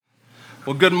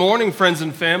Well, good morning, friends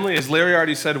and family. As Larry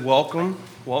already said, welcome.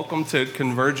 Welcome to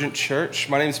Convergent Church.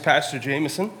 My name is Pastor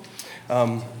Jamison.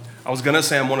 I was going to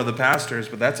say I'm one of the pastors,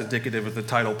 but that's indicative of the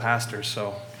title pastor,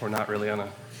 so we're not really on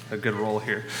a good roll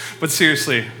here. But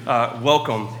seriously,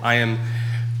 welcome. I am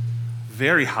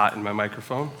very hot in my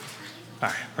microphone. All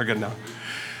right, we're good now.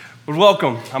 But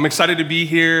welcome. I'm excited to be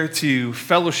here to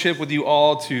fellowship with you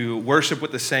all, to worship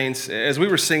with the saints. As we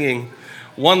were singing,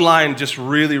 one line just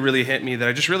really hit me that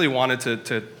I just really wanted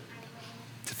to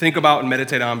think about and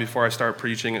meditate on before I start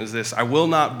preaching is this: I will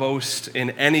not boast in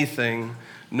anything,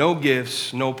 no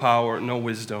gifts, no power, no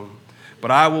wisdom,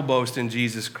 but I will boast in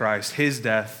Jesus Christ, his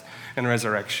death and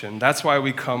resurrection. That's why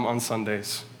we come on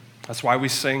Sundays. That's why we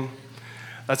sing.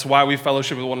 That's why we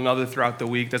fellowship with one another throughout the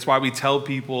week. That's why we tell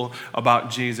people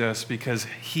about Jesus, because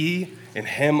he and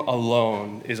him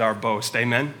alone is our boast.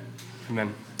 Amen?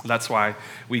 Amen. That's why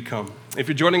we come. If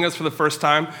you're joining us for the first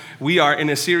time, we are in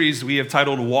a series we have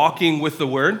titled Walking with the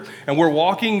Word, and we're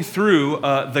walking through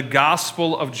the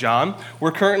Gospel of John.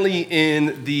 We're currently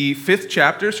in the 5th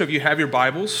chapter, so if you have your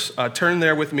Bibles, turn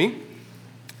there with me.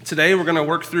 Today we're going to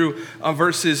work through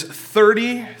verses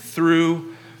 30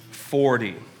 through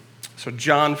 40. So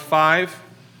John 5,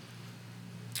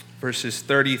 verses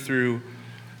 30 through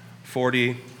 40,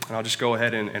 and I'll just go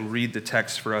ahead and read the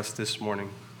text for us this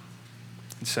morning.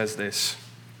 It says this: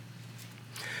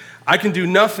 I can do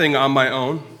nothing on my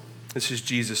own. This is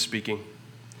Jesus speaking.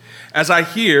 As I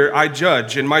hear, I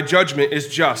judge, and my judgment is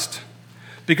just,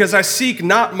 because I seek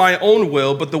not my own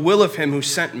will, but the will of him who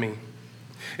sent me.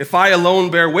 If I alone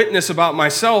bear witness about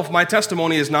myself, my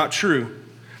testimony is not true.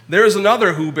 There is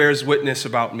another who bears witness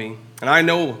about me, and I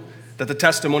know that the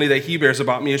testimony that he bears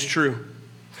about me is true.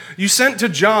 You sent to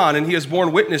John, and he has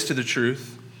borne witness to the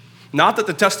truth. Not that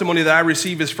the testimony that I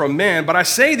receive is from man, but I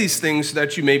say these things so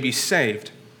that you may be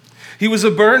saved. He was a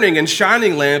burning and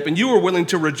shining lamp, and you were willing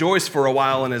to rejoice for a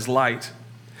while in his light.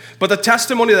 But the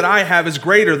testimony that I have is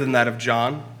greater than that of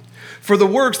John. For the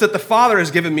works that the Father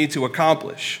has given me to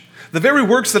accomplish, the very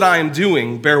works that I am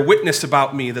doing, bear witness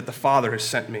about me that the Father has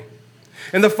sent me.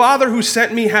 And the Father who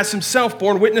sent me has himself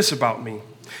borne witness about me.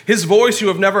 His voice you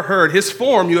have never heard, his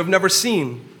form you have never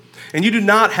seen. And you do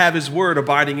not have his word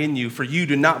abiding in you, for you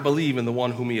do not believe in the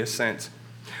one whom he has sent.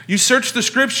 You search the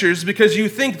scriptures because you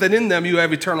think that in them you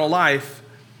have eternal life,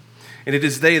 and it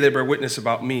is they that bear witness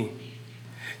about me.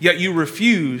 Yet you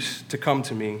refuse to come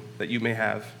to me that you may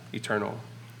have eternal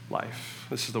life.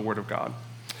 This is the word of God.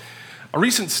 A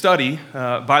recent study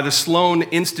by the Sloan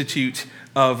Institute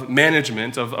of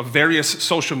Management of various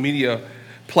social media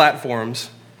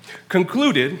platforms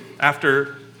concluded,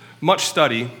 after much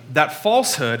study, that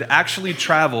falsehood actually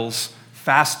travels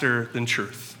faster than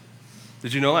truth.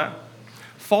 Did you know that?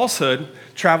 Falsehood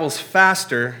travels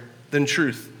faster than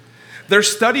truth. Their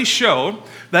study showed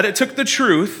that it took the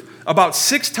truth about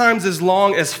 6 times as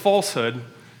long as falsehood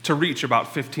to reach about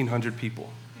 1,500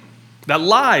 people. That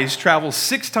lies travel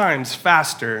 6 times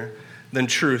faster than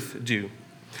truth do.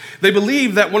 They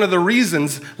believe that one of the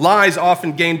reasons lies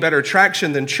often gain better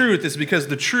traction than truth is because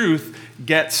the truth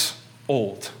gets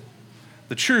old.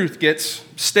 The truth gets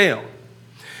stale.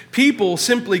 People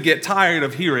simply get tired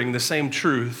of hearing the same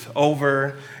truth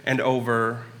over and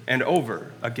over and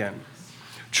over again.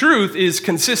 Truth is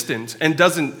consistent and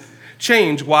doesn't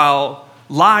change, while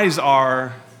lies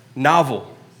are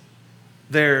novel.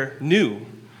 They're new.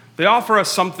 They offer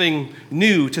us something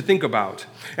new to think about.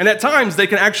 And at times, they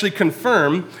can actually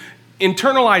confirm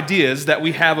internal ideas that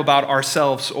we have about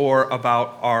ourselves or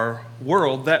about our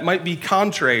world that might be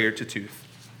contrary to truth.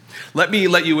 Let me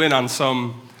let you in on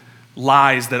some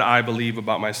lies that I believe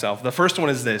about myself. The first one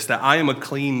is this: that I am a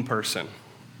clean person,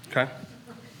 okay?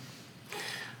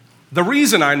 The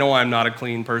reason I know I'm not a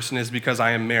clean person is because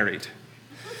I am married.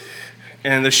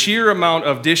 And the sheer amount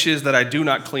of dishes that I do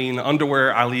not clean,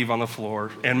 underwear I leave on the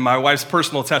floor, and my wife's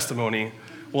personal testimony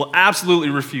will absolutely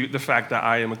refute the fact that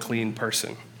I am a clean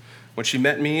person. When she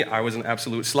met me, I was an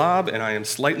absolute slob, and I am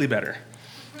slightly better.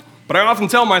 But I often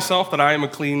tell myself that I am a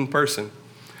clean person.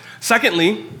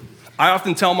 Secondly, I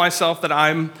often tell myself that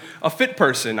I'm a fit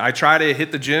person. I try to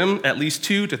hit the gym at least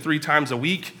 2 to 3 times a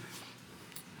week.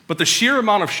 But the sheer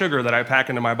amount of sugar that I pack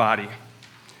into my body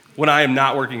when I am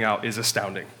not working out is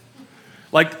astounding.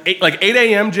 Like 8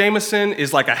 a.m. Jamison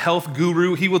is like a health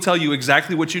guru. He will tell you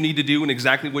exactly what you need to do and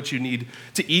exactly what you need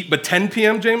to eat. But 10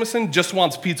 p.m. Jamison just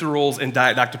wants pizza rolls and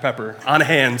Diet Dr. Pepper on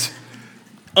hand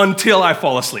until I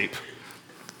fall asleep.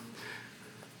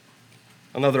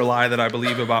 Another lie that I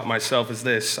believe about myself is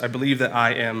this: I believe that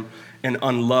I am an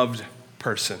unloved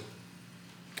person.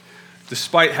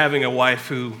 Despite having a wife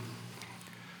who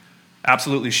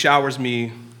absolutely showers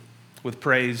me with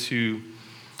praise, who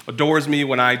adores me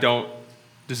when I don't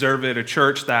deserve it, a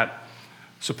church that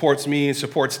supports me,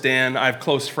 supports Dan. I have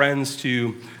close friends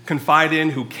to confide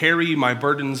in who carry my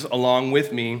burdens along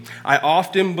with me. I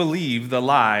often believe the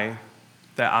lie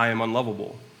that I am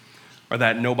unlovable or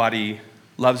that nobody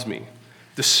loves me,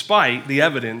 despite the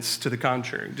evidence to the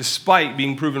contrary. Despite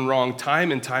being proven wrong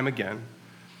time and time again,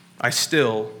 I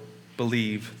still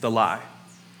believe the lie.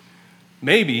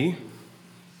 Maybe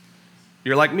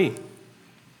you're like me.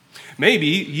 Maybe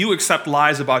you accept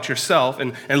lies about yourself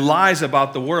and lies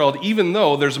about the world, even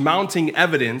though there's mounting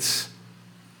evidence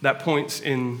that points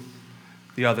in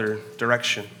the other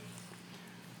direction.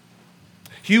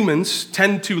 Humans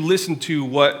tend to listen to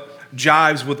what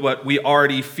jives with what we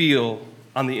already feel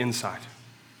on the inside.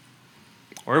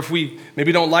 Or if we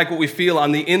maybe don't like what we feel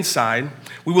on the inside,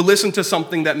 we will listen to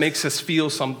something that makes us feel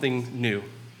something new.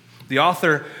 The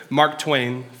author Mark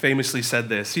Twain famously said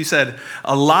this. He said,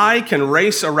 "A lie can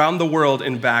race around the world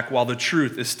and back while the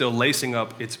truth is still lacing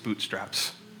up its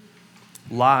bootstraps."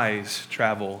 Lies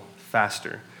travel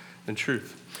faster than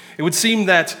truth. It would seem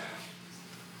that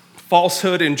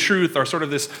falsehood and truth are sort of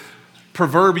this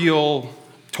proverbial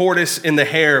tortoise in the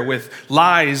hare, with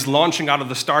lies launching out of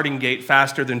the starting gate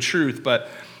faster than truth, but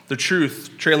the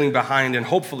truth trailing behind and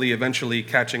hopefully eventually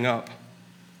catching up.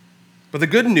 But the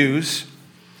good news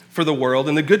for the world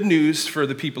and the good news for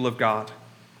the people of God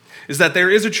is that there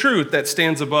is a truth that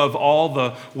stands above all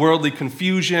the worldly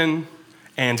confusion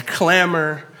and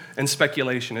clamor and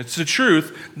speculation. It's a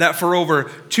truth that for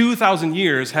over 2,000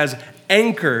 years has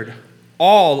anchored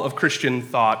all of Christian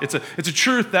thought. It's a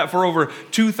truth that for over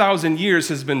 2,000 years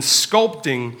has been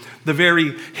sculpting the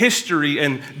very history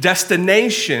and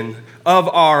destination of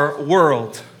our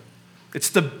world. It's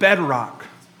the bedrock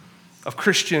of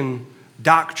Christian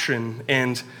doctrine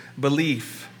and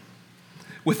belief.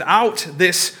 Without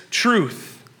this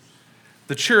truth,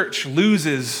 the church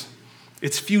loses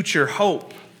its future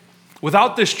hope.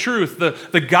 Without this truth,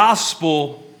 the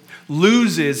gospel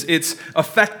loses its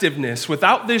effectiveness.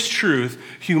 Without this truth,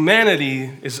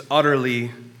 humanity is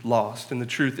utterly lost. And the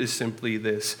truth is simply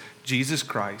this: Jesus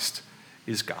Christ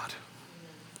is God.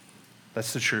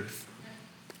 That's the truth.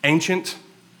 Ancient,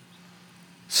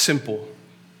 simple,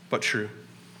 but true.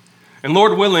 And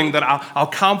Lord willing, that I'll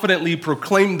confidently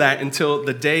proclaim that until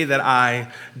the day that I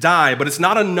die. But it's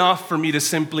not enough for me to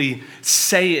simply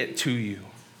say it to you.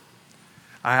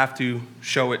 I have to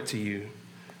show it to you.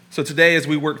 So today, as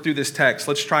we work through this text,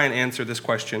 let's try and answer this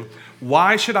question: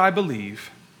 why should I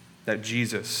believe that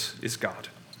Jesus is God?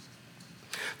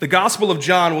 The Gospel of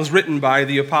John was written by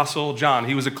the Apostle John.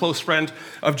 He was a close friend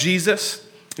of Jesus.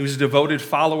 He was a devoted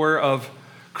follower of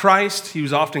Christ. He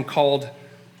was often called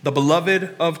the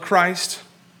beloved of Christ.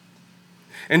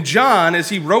 And John, as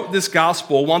he wrote this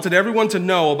gospel, wanted everyone to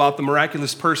know about the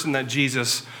miraculous person that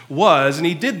Jesus was, and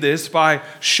he did this by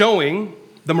showing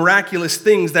the miraculous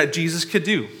things that Jesus could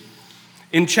do.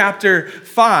 In chapter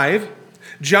 5,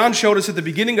 John showed us at the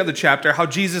beginning of the chapter how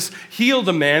Jesus healed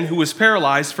a man who was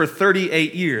paralyzed for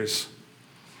 38 years.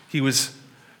 He was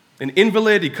an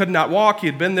invalid, he could not walk, he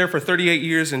had been there for 38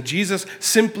 years, and Jesus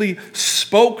simply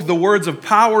spoke the words of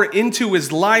power into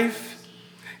his life,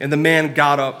 and the man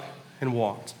got up and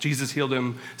walked. Jesus healed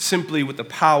him simply with the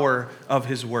power of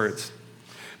his words.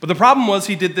 But the problem was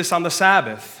he did this on the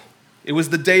Sabbath. It was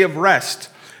the day of rest.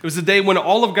 It was the day when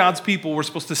all of God's people were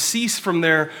supposed to cease from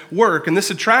their work, and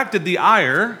this attracted the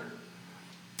ire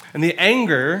and the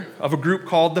anger of a group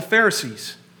called the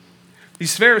Pharisees.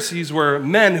 These Pharisees were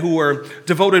men who were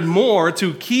devoted more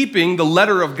to keeping the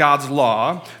letter of God's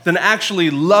law than actually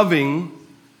loving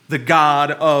the God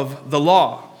of the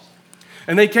law.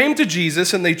 And they came to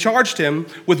Jesus and they charged him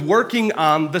with working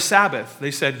on the Sabbath. They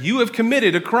said, "You have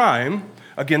committed a crime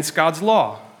against God's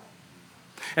law."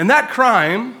 And that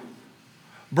crime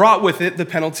brought with it the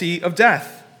penalty of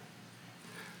death.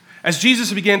 As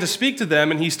Jesus began to speak to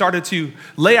them and he started to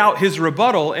lay out his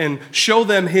rebuttal and show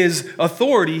them his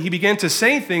authority, he began to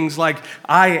say things like,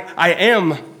 I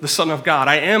am the Son of God.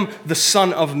 I am the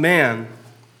Son of Man.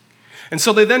 And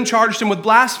so they then charged him with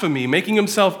blasphemy, making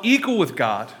himself equal with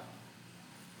God.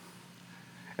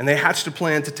 And they hatched a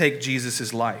plan to take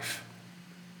Jesus' life.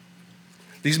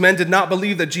 These men did not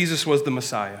believe that Jesus was the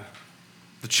Messiah,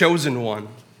 the chosen one,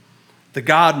 the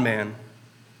God-man.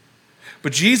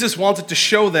 But Jesus wanted to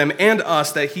show them and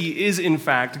us that he is, in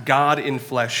fact, God in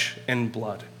flesh and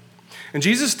blood. And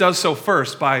Jesus does so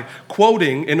first by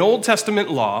quoting an Old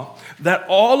Testament law that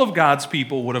all of God's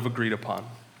people would have agreed upon.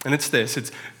 And it's this.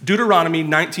 It's Deuteronomy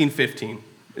 19:15.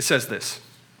 It says this: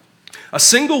 "A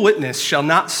single witness shall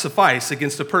not suffice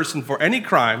against a person for any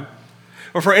crime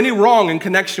or for any wrong in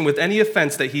connection with any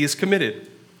offense that he has committed.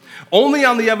 Only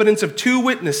on the evidence of 2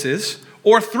 witnesses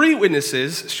or 3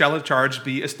 witnesses shall a charge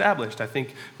be established. I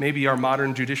think maybe our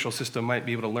modern judicial system might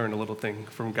be able to learn a little thing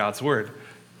from God's word.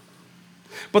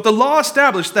 But the law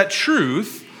established that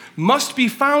truth must be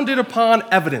founded upon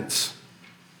evidence.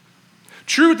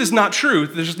 Truth is not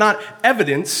truth. There's not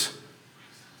evidence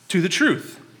to the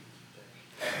truth.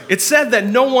 It said that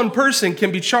no one person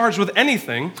can be charged with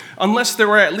anything unless there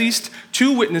were at least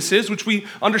 2 witnesses, which we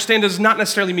understand does not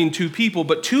necessarily mean 2 people,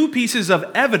 but 2 pieces of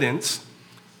evidence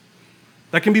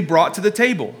that can be brought to the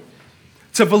table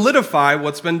to validify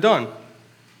what's been done.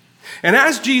 And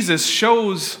as Jesus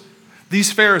shows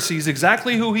these Pharisees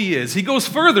exactly who he is, he goes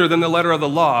further than the letter of the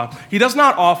law. He does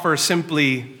not offer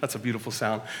simply, that's a beautiful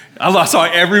sound. I saw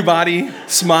everybody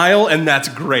smile, and that's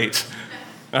great.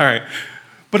 All right.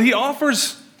 But he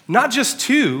offers not just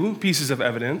 2 pieces of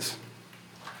evidence,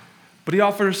 but he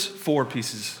offers 4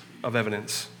 pieces of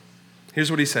evidence. Here's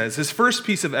what he says. His first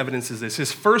piece of evidence is this.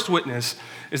 His first witness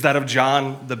is that of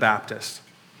John the Baptist.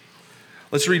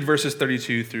 Let's read verses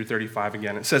 32 through 35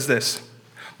 again. It says this: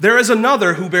 "There is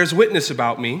another who bears witness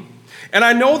about me, and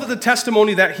I know that the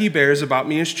testimony that he bears about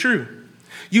me is true.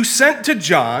 You sent to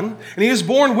John, and he has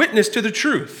borne witness to the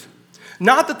truth.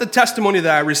 Not that the testimony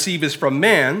that I receive is from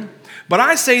man, but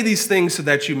I say these things so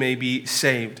that you may be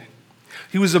saved.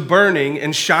 He was a burning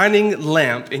and shining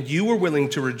lamp, and you were willing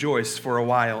to rejoice for a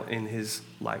while in his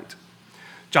light."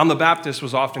 John the Baptist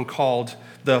was often called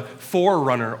the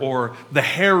forerunner or the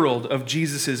herald of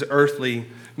Jesus' earthly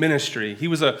ministry. He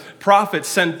was a prophet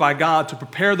sent by God to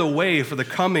prepare the way for the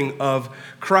coming of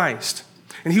Christ.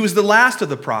 And he was the last of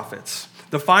the prophets,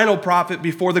 the final prophet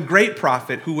before the great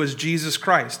prophet who was Jesus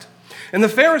Christ. And the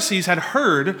Pharisees had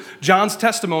heard John's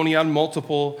testimony on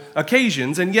multiple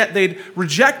occasions, and yet they'd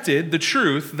rejected the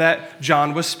truth that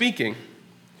John was speaking.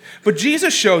 But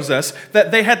Jesus shows us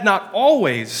that they had not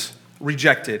always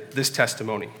rejected this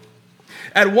testimony.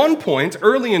 At one point,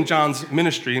 early in John's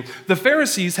ministry, the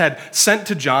Pharisees had sent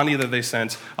to John, either they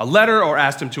sent a letter or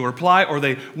asked him to reply, or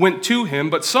they went to him,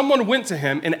 but someone went to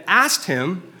him and asked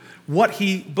him what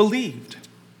he believed.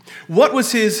 What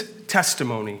was his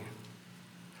testimony?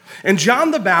 And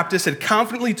John the Baptist had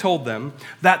confidently told them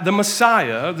that the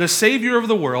Messiah, the Savior of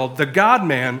the world, the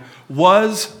God-man,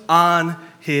 was on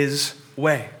his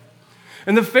way.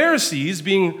 And the Pharisees,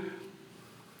 being,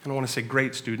 I don't want to say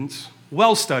great students,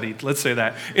 well-studied, let's say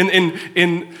that,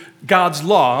 in God's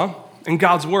law, in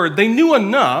God's word, they knew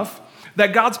enough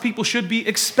that God's people should be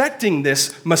expecting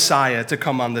this Messiah to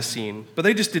come on the scene, but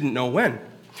they just didn't know when.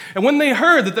 And when they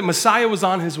heard that the Messiah was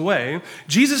on his way,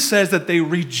 Jesus says that they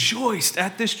rejoiced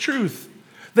at this truth.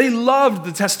 They loved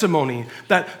the testimony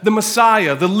that the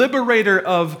Messiah, the liberator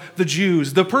of the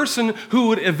Jews, the person who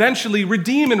would eventually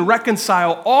redeem and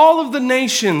reconcile all of the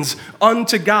nations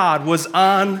unto God, was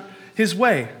on his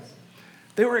way.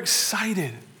 They were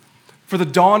excited for the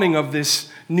dawning of this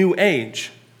new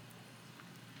age.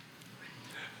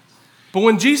 But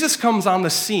when Jesus comes on the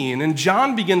scene and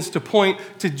John begins to point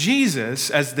to Jesus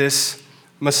as this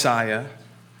Messiah,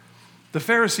 the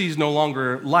Pharisees no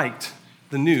longer liked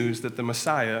the news that the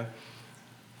Messiah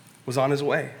was on his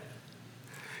way.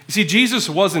 You see, Jesus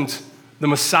wasn't the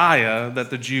Messiah that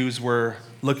the Jews were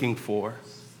looking for.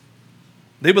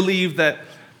 They believed that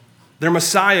their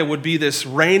Messiah would be this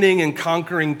reigning and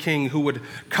conquering king who would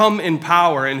come in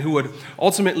power and who would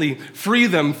ultimately free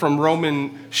them from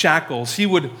Roman shackles. He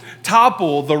would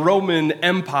topple the Roman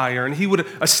Empire, and he would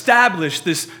establish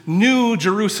this new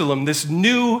Jerusalem, this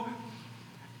new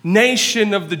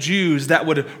nation of the Jews that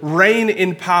would reign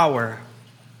in power.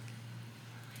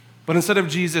 But instead of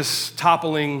Jesus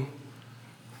toppling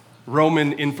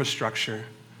Roman infrastructure,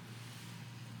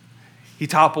 he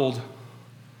toppled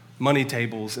money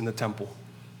tables in the temple.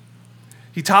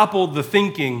 He toppled the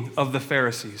thinking of the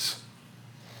Pharisees.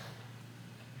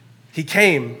 He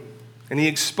came and he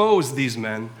exposed these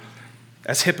men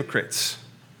as hypocrites.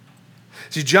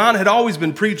 See, John had always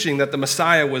been preaching that the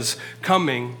Messiah was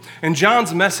coming, and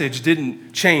John's message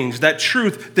didn't change. That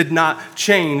truth did not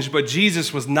change, but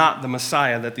Jesus was not the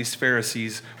Messiah that these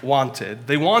Pharisees wanted.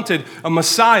 They wanted a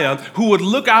Messiah who would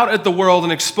look out at the world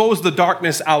and expose the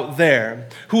darkness out there,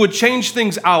 who would change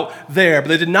things out there, but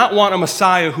they did not want a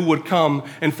Messiah who would come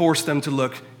and force them to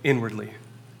look inwardly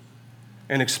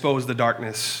and expose the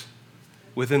darkness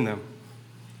within them.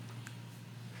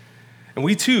 And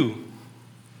we too,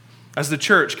 as the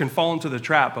church, can fall into the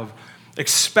trap of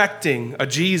expecting a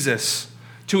Jesus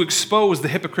to expose the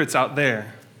hypocrites out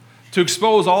there, to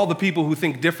expose all the people who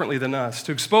think differently than us,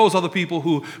 to expose all the people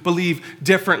who believe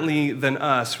differently than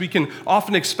us. We can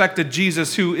often expect a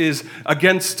Jesus who is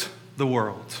against the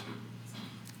world,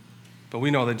 but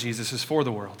we know that Jesus is for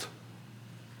the world.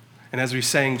 And as we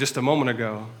sang just a moment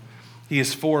ago, he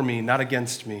is for me, not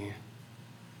against me.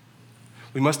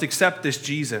 We must accept this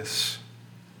Jesus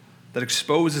that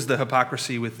exposes the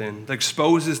hypocrisy within, that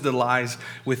exposes the lies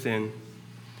within.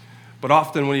 But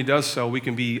often when he does so, we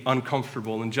can be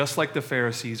uncomfortable. And just like the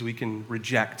Pharisees, we can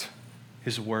reject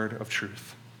his word of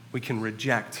truth. We can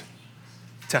reject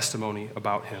testimony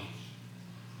about him.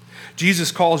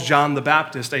 Jesus calls John the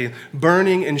Baptist a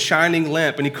burning and shining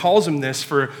lamp, and he calls him this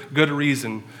for good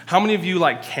reason. How many of you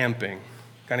like camping?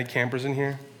 Got any campers in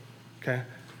here? Okay.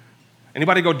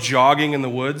 Anybody go jogging in the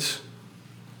woods?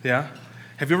 Yeah?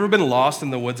 Have you ever been lost in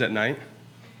the woods at night?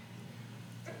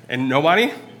 And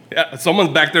nobody? Yeah,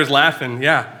 someone back there's laughing.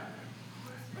 Yeah.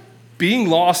 Being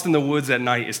lost in the woods at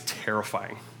night is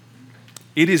terrifying.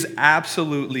 It is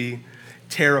absolutely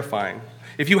terrifying.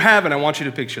 If you haven't, I want you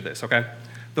to picture this, okay?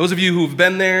 Those of you who've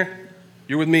been there,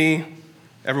 you're with me,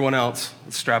 everyone else,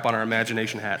 let's strap on our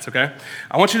imagination hats, okay?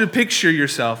 I want you to picture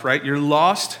yourself, right? You're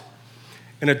lost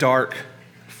in a dark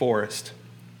forest.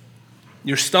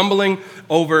 You're stumbling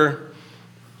over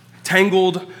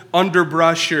tangled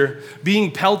underbrush. You're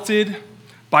being pelted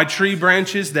by tree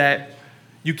branches that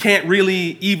you can't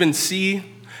really even see.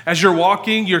 As you're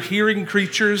walking, you're hearing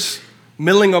creatures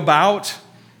milling about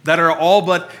that are all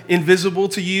but invisible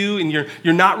to you, and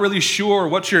you're not really sure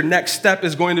what your next step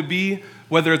is going to be,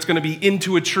 whether it's going to be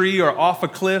into a tree or off a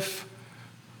cliff.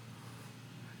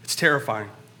 It's terrifying.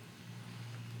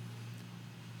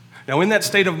 Now, in that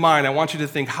state of mind, I want you to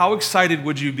think, how excited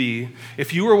would you be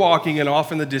if you were walking and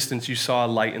off in the distance you saw a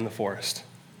light in the forest?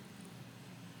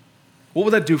 What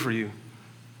would that do for you?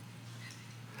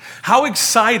 How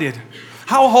excited,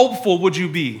 how hopeful would you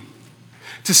be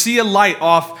to see a light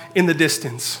off in the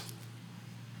distance?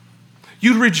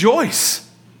 You'd rejoice.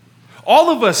 All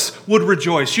of us would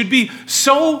rejoice. You'd be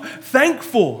so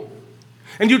thankful.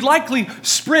 And you'd likely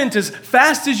sprint as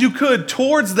fast as you could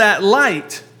towards that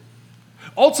light,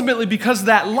 ultimately because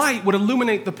that light would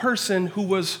illuminate the person who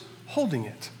was holding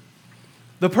it,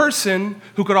 the person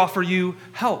who could offer you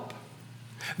help.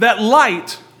 That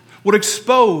light would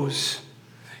expose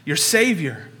your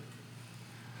Savior.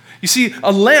 You see,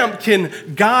 a lamp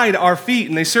can guide our feet,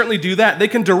 and they certainly do that. They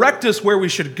can direct us where we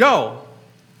should go.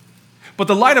 But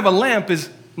the light of a lamp is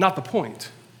not the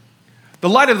point. The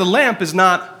light of the lamp is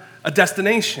not a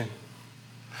destination.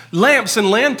 Lamps and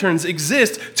lanterns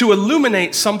exist to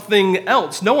illuminate something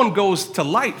else. No one goes to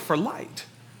light for light.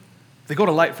 They go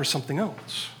to light for something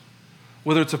else.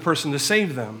 Whether it's a person to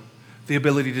save them, the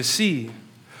ability to see,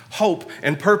 hope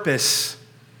and purpose.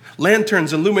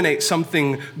 Lanterns illuminate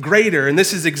something greater, and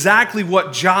this is exactly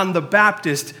what John the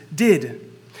Baptist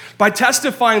did. By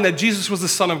testifying that Jesus was the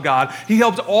Son of God, he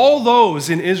helped all those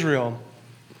in Israel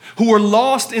who were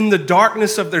lost in the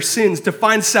darkness of their sins to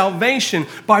find salvation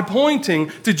by pointing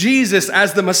to Jesus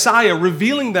as the Messiah,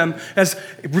 revealing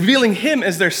him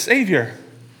as their Savior.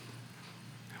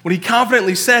 When he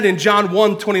confidently said in John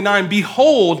 1:29,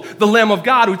 "Behold, the Lamb of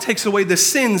God who takes away the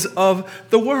sins of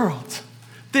the world."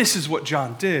 This is what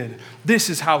John did. This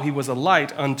is how he was a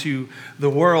light unto the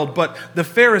world. But the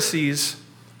Pharisees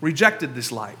rejected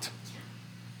this light.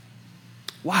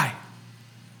 Why?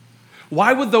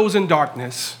 Why would those in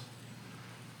darkness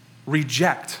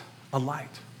reject a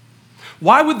light?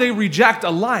 Why would they reject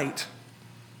a light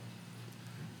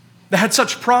that had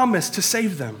such promise to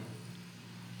save them?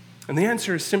 And the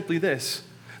answer is simply this: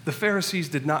 the Pharisees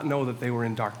did not know that they were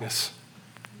in darkness.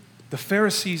 The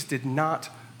Pharisees did not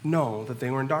know that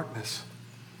they were in darkness.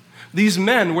 These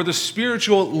men were the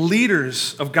spiritual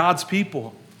leaders of God's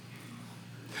people.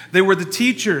 They were the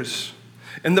teachers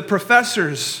and the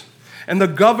professors and the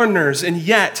governors, and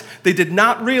yet they did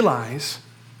not realize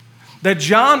that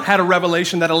John had a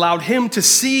revelation that allowed him to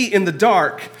see in the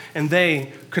dark, and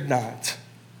they could not.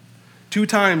 2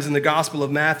 times in the Gospel of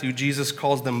Matthew, Jesus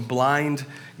calls them blind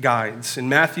guides. In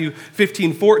Matthew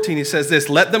 15:14, he says this: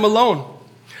 "Let them alone.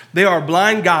 They are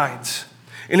blind guides.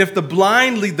 And if the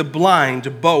blind lead the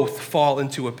blind, both fall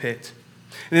into a pit."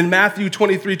 And in Matthew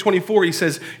 23:24, he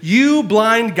says, "You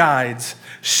blind guides,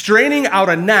 straining out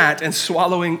a gnat and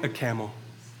swallowing a camel."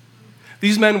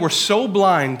 These men were so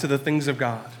blind to the things of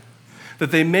God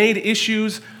that they made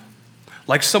issues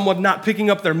like someone not picking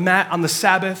up their mat on the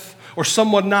Sabbath, or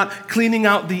someone not cleaning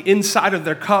out the inside of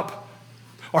their cup,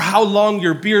 or how long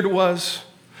your beard was,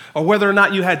 or whether or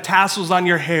not you had tassels on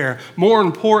your hair, more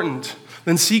important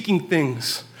than seeking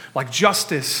things like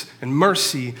justice and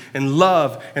mercy and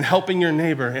love and helping your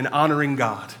neighbor and honoring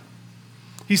God.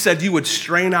 He said you would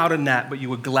strain out a gnat, but you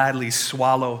would gladly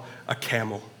swallow a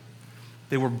camel.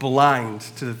 They were blind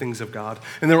to the things of God,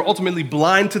 and they were ultimately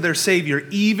blind to their Savior,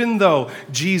 even though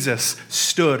Jesus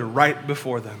stood right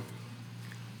before them.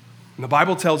 And the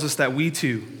Bible tells us that we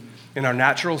too, in our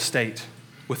natural state,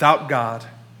 without God,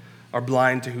 are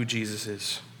blind to who Jesus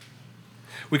is.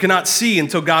 We cannot see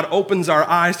until God opens our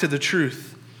eyes to the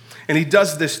truth. And he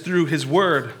does this through his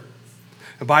word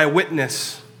and by a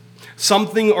witness,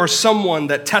 something or someone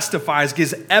that testifies,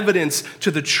 gives evidence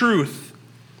to the truth.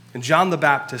 And John the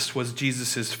Baptist was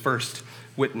Jesus' first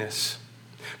witness.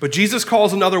 But Jesus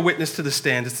calls another witness to the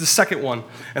stand. It's the second one,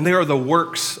 and they are the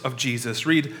works of Jesus.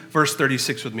 Read verse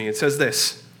 36 with me. It says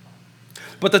this,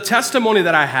 "But the testimony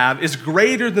that I have is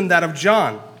greater than that of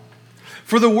John.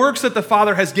 For the works that the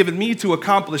Father has given me to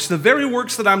accomplish, the very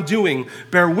works that I'm doing,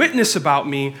 bear witness about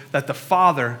me that the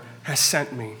Father has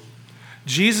sent me."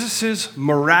 Jesus'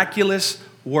 miraculous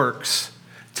works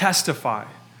testify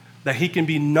that he can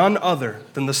be none other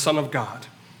than the Son of God,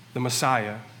 the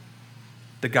Messiah,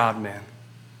 the God-man.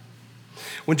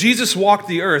 When Jesus walked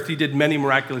the earth, he did many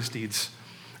miraculous deeds.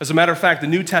 As a matter of fact, the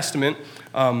New Testament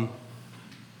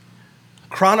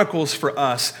chronicles for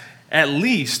us at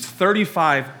least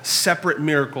 35 separate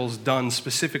miracles done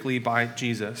specifically by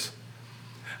Jesus.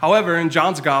 However, in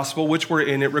John's gospel, which we're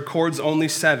in, it records only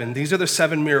 7. These are the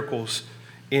 7 miracles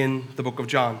in the book of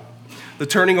John. The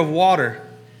turning of water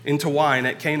into wine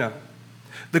at Cana,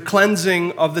 the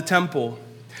cleansing of the temple,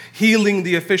 healing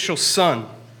the official's son,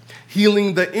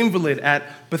 healing the invalid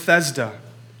at Bethesda,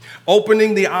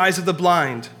 opening the eyes of the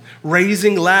blind,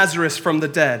 raising Lazarus from the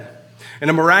dead, and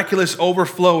a miraculous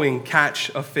overflowing catch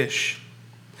of fish.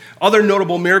 Other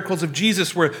notable miracles of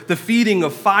Jesus were the feeding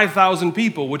of 5,000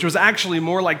 people, which was actually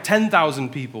more like 10,000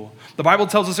 people. The Bible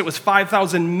tells us it was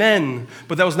 5,000 men,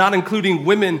 but that was not including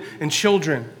women and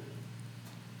children.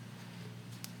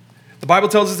 The Bible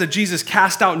tells us that Jesus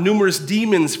cast out numerous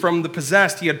demons from the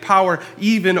possessed. He had power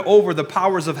even over the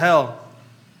powers of hell.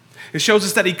 It shows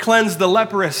us that he cleansed the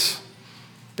leprous,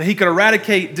 that he could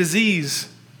eradicate disease.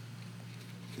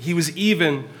 He was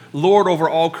even Lord over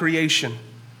all creation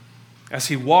as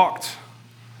he walked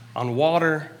on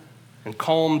water and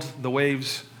calmed the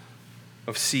waves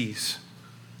of seas.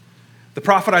 The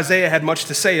prophet Isaiah had much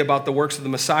to say about the works that the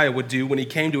Messiah would do when he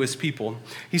came to his people.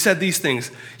 He said these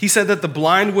things. He said that the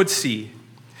blind would see.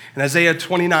 In Isaiah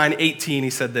 29:18, he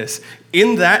said this,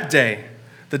 "In that day,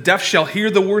 the deaf shall hear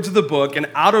the words of the book, and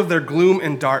out of their gloom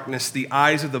and darkness, the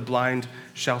eyes of the blind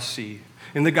shall see."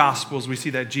 In the Gospels, we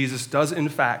see that Jesus does, in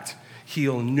fact,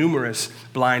 heal numerous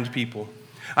blind people.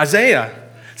 Isaiah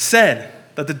said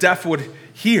that the deaf would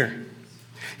hear.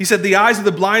 He said, "The eyes of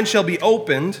the blind shall be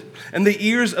opened, and the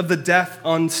ears of the deaf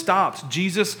unstopped."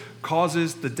 Jesus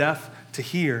causes the deaf to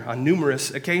hear on numerous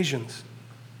occasions.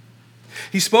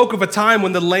 He spoke of a time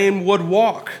when the lame would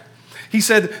walk. He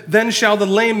said, "Then shall the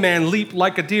lame man leap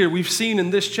like a deer." We've seen in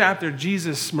this chapter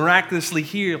Jesus miraculously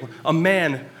heal a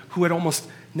man who had almost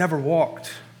never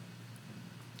walked.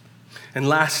 And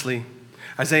lastly,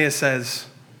 Isaiah says,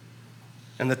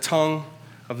 "And the tongue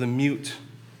of the mute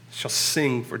shall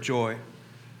sing for joy."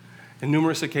 In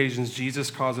numerous occasions, Jesus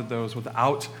caused those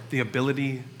without the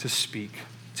ability to speak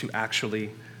to actually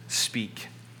speak.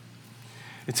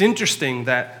 It's interesting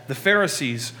that the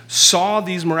Pharisees saw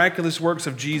these miraculous works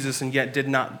of Jesus and yet did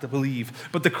not believe.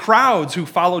 But the crowds who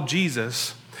followed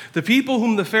Jesus, the people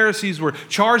whom the Pharisees were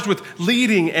charged with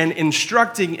leading and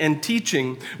instructing and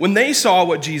teaching, when they saw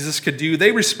what Jesus could do,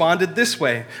 they responded this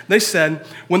way. They said,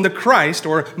 "When the Christ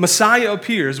or Messiah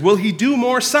appears, will he do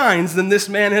more signs than this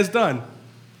man has done?"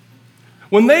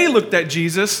 When they looked at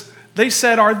Jesus, they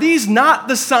said, "Are these not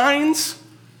the signs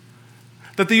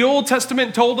that the Old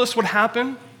Testament told us would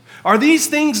happen? Are these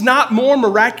things not more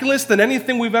miraculous than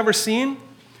anything we've ever seen?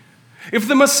 If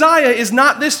the Messiah is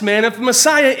not this man, if the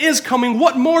Messiah is coming,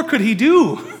 what more could he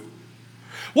do?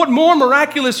 What more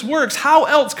miraculous works? How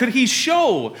else could he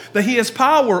show that he has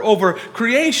power over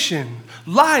creation,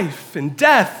 life and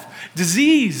death,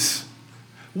 disease,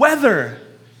 weather?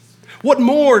 What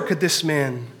more could this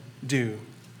man do?"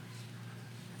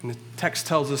 And the text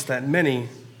tells us that many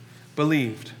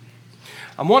believed.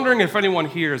 I'm wondering if anyone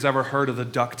here has ever heard of the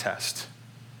duck test.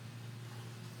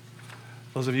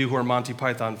 Those of you who are Monty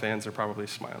Python fans are probably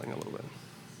smiling a little bit.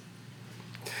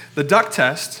 The duck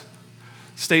test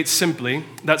states simply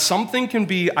that something can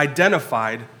be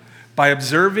identified by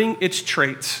observing its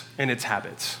traits and its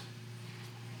habits.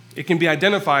 It can be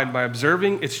identified by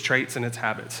observing its traits and its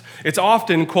habits. It's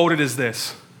often quoted as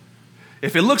this: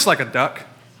 "If it looks like a duck,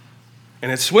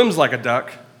 and it swims like a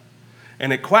duck,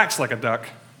 and it quacks like a duck,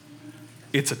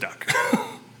 it's a duck."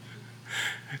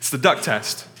 It's the duck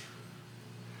test.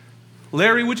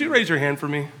 Larry, would you raise your hand for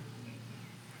me?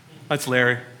 That's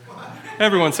Larry.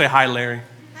 Everyone say hi, Larry.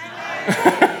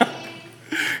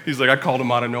 He's like, I called him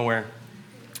out of nowhere.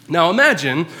 Now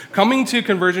imagine coming to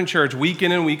Convergent Church week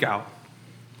in and week out,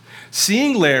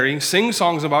 seeing Larry sing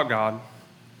songs about God,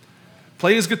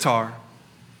 play his guitar,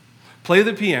 play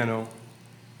the piano,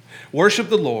 worship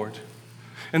the Lord,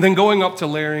 and then going up to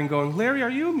Larry and going, Larry, are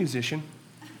you a musician?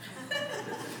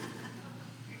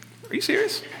 Are you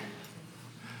serious?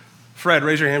 Fred,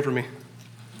 raise your hand for me.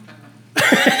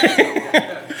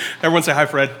 Everyone say hi,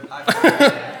 Fred.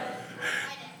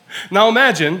 Now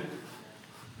imagine,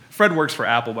 Fred works for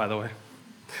Apple, by the way.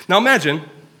 Now imagine,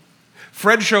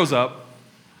 Fred shows up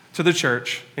to the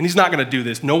church, and he's not going to do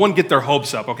this. No one get their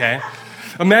hopes up, okay?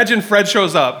 Imagine Fred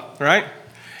shows up, right?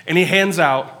 And he hands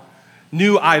out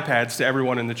new iPads to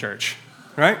everyone in the church,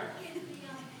 right?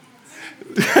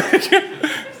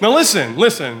 Now listen.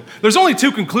 There's only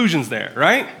two conclusions there,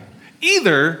 right?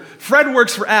 Either Fred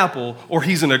works for Apple or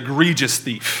he's an egregious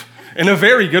thief, and a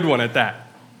very good one at that.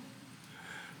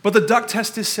 But the duck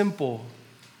test is simple.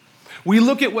 We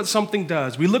look at what something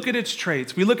does. We look at its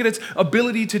traits. We look at its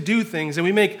ability to do things, and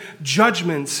we make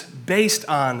judgments based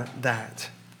on that.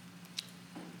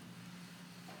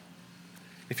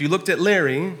 If you looked at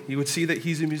Larry, you would see that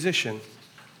he's a musician.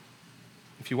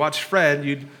 If you watched Fred,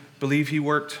 you'd believe he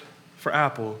worked for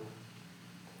Apple.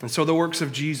 And so the works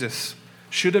of Jesus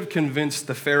should have convinced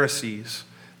the Pharisees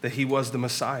that he was the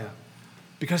Messiah,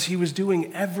 because he was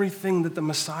doing everything that the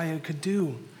Messiah could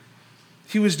do.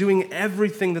 He was doing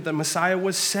everything that the Messiah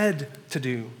was said to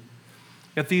do.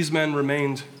 Yet these men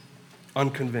remained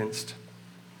unconvinced.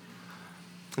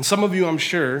 And some of you, I'm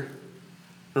sure,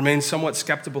 remain somewhat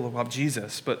skeptical about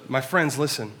Jesus. But my friends,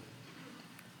 listen.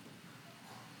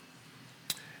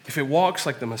 If it walks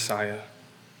like the Messiah,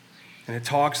 and it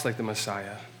talks like the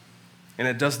Messiah, and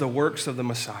it does the works of the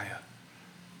Messiah,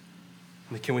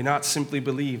 can we not simply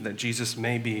believe that Jesus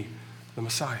may be the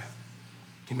Messiah?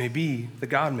 He may be the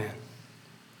God-man.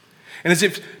 And as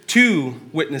if two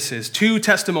witnesses, two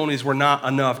testimonies were not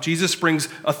enough, Jesus brings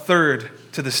a third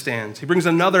to the stand. He brings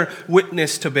another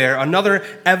witness to bear, another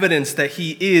evidence that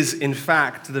he is, in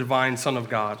fact, the divine Son of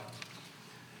God.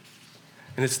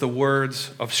 And it's the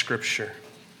words of Scripture.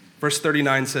 Verse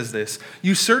 39 says this,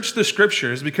 "You search the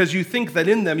Scriptures because you think that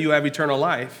in them you have eternal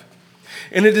life.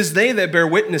 And it is they that bear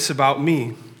witness about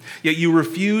me, yet you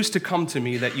refuse to come to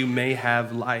me that you may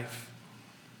have life."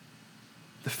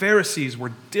 The Pharisees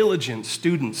were diligent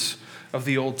students of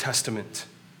the Old Testament,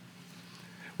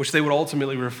 which they would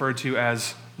ultimately refer to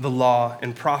as the law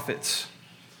and prophets.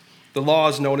 The law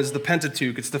is known as the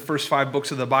Pentateuch. It's the first 5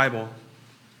 books of the Bible.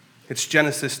 It's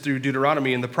Genesis through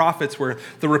Deuteronomy, and the prophets were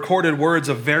the recorded words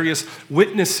of various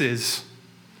witnesses,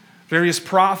 various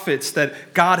prophets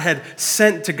that God had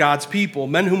sent to God's people,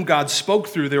 men whom God spoke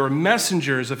through. They were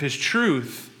messengers of his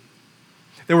truth.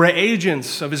 They were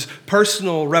agents of his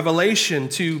personal revelation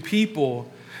to people.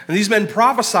 And these men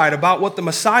prophesied about what the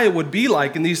Messiah would be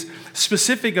like and these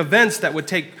specific events that would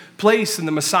take place in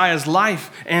the Messiah's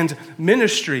life and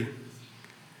ministry.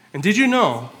 And did you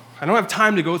know, I don't have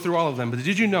time to go through all of them, but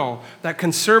did you know that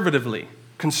conservatively,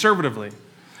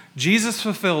 Jesus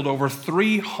fulfilled over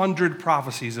 300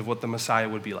 prophecies of what the Messiah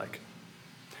would be like?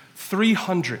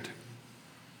 300.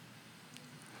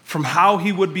 From how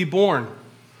he would be born,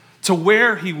 to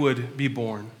where he would be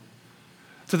born,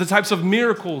 to the types of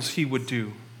miracles he would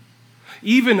do,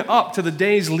 even up to the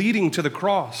days leading to the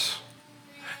cross,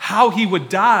 how he would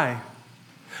die,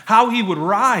 how he would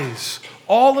rise.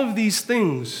 All of these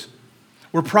things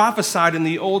were prophesied in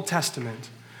the Old Testament,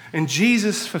 and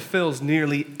Jesus fulfills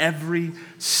nearly every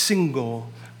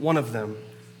single one of them.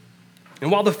 And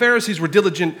while the Pharisees were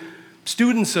diligent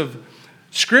students of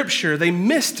Scripture, they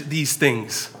missed these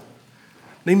things.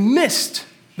 They missed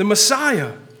the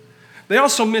Messiah. They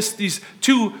also missed these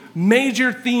 2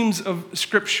 major themes of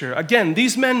Scripture. Again,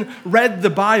 these men read the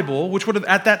Bible, which would have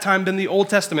at that time been the Old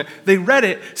Testament. They read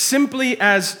it simply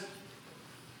as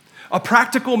a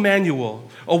practical manual,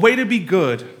 a way to be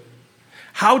good,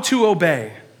 how to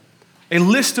obey, a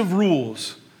list of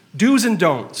rules, do's and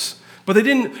don'ts. But they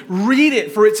didn't read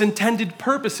it for its intended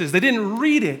purposes. They didn't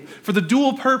read it for the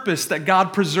dual purpose that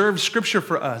God preserved Scripture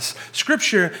for us.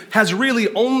 Scripture has really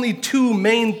only 2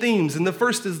 main themes, and the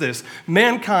first is this: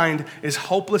 mankind is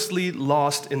hopelessly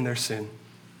lost in their sin.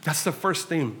 That's the first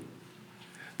theme.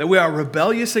 That we are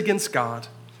rebellious against God,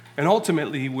 and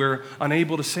ultimately we're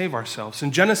unable to save ourselves.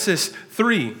 In Genesis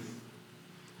 3,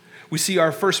 we see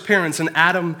our first parents in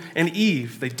Adam and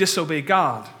Eve. They disobey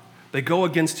God. They go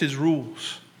against his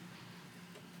rules.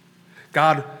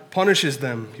 God punishes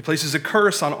them. He places a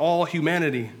curse on all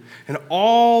humanity, and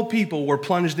all people were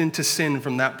plunged into sin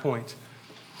from that point.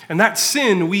 And that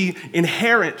sin we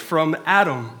inherit from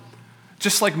Adam,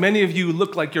 just like many of you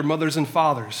look like your mothers and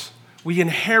fathers. We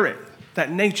inherit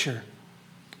that nature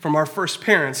from our first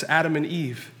parents, Adam and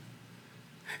Eve.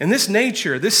 And this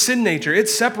nature, this sin nature, it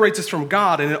separates us from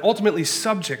God and it ultimately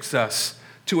subjects us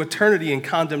to eternity and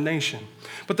condemnation.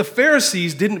 But the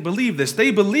Pharisees didn't believe this.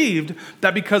 They believed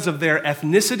that because of their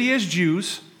ethnicity as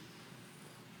Jews,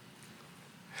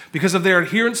 because of their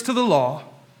adherence to the law,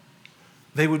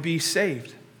 they would be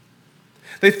saved.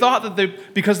 They thought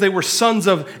that because they were sons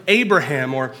of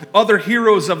Abraham or other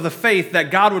heroes of the faith, that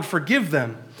God would forgive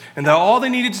them, and that all they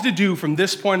needed to do from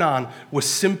this point on was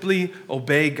simply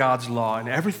obey God's law, and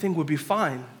everything would be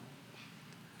fine.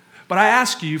 But I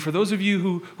ask you, for those of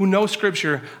you who know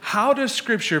Scripture, how does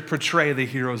Scripture portray the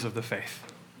heroes of the faith?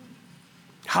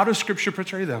 How does Scripture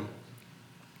portray them?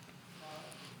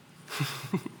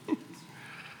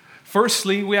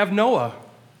 Firstly, we have Noah,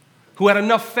 who had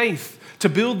enough faith to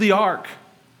build the ark,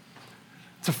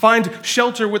 to find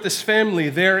shelter with his family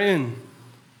therein,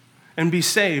 and be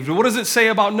saved. What does it say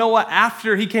about Noah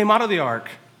after he came out of the ark?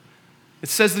 It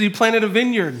says that he planted a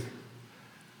vineyard.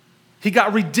 He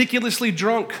got ridiculously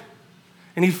drunk,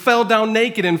 and he fell down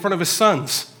naked in front of his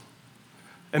sons.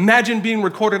 Imagine being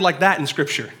recorded like that in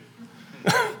Scripture.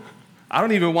 I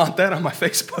don't even want that on my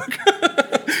Facebook.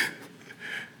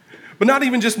 But not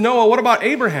even just Noah, what about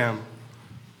Abraham,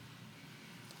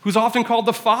 who's often called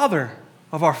the father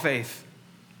of our faith,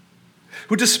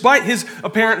 who despite his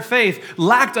apparent faith,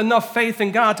 lacked enough faith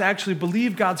in God to actually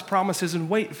believe God's promises and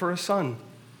wait for a son.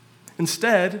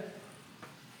 Instead,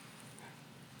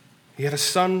 he had a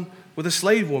son with a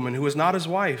slave woman who was not his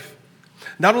wife.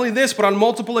 Not only this, but on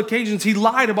multiple occasions, he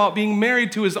lied about being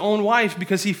married to his own wife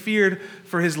because he feared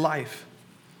for his life.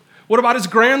 What about his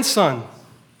grandson,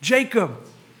 Jacob,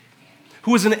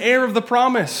 who was an heir of the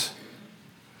promise?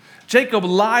 Jacob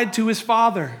lied to his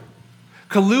father,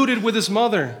 colluded with his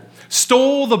mother,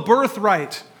 stole the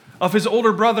birthright of his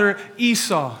older brother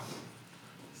Esau,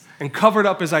 and covered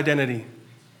up his identity.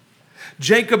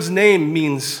 Jacob's name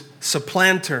means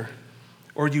supplanter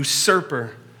or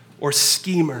usurper or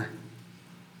schemer.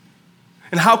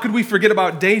 And how could we forget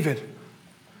about David?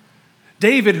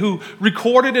 David, who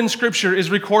recorded in Scripture, is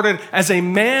recorded as a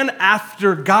man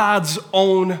after God's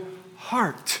own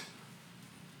heart.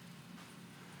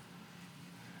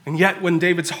 And yet, when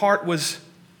David's heart was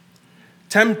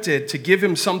tempted to give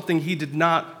him something he did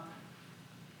not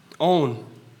own,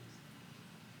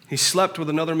 he slept with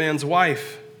another man's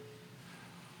wife.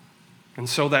 And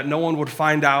so that no one would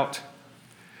find out,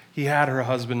 he had her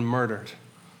husband murdered.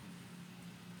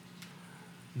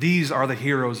 These are the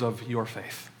heroes of your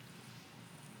faith.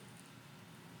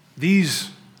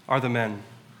 These are the men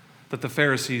that the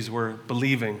Pharisees were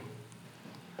believing,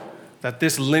 that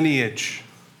this lineage,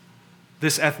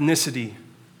 this ethnicity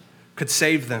could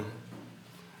save them.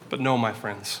 But no, my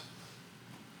friends.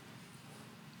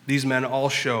 These men all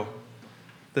show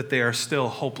that they are still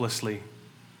hopelessly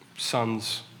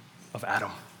sons of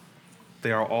Adam.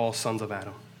 They are all sons of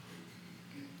Adam.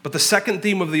 But the second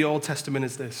theme of the Old Testament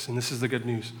is this, and this is the good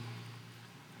news,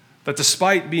 that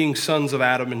despite being sons of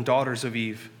Adam and daughters of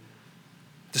Eve,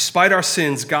 despite our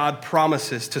sins, God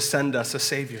promises to send us a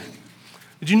Savior.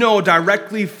 Did you know,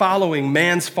 directly following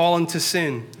man's fall into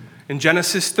sin, in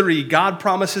Genesis 3, God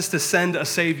promises to send a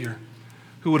Savior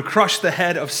who would crush the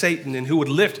head of Satan and who would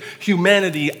lift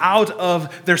humanity out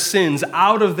of their sins,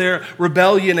 out of their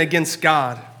rebellion against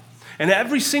God. And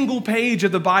every single page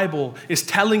of the Bible is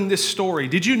telling this story.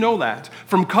 Did you know that?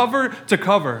 From cover to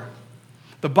cover,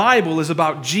 the Bible is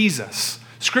about Jesus.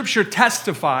 Scripture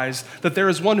testifies that there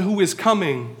is one who is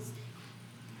coming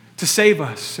to save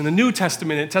us. In the New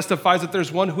Testament, it testifies that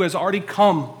there's one who has already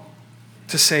come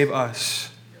to save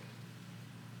us.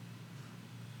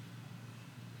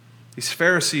 These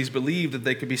Pharisees believed that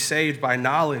they could be saved by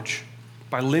knowledge,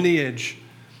 by lineage,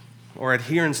 or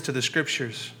adherence to the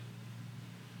Scriptures.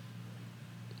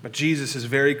 But Jesus is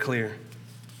very clear.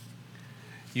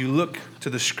 You look to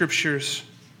the Scriptures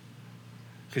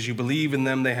because you believe in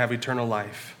them, they have eternal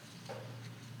life.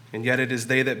 And yet it is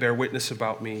they that bear witness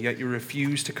about me, yet you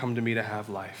refuse to come to me to have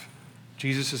life.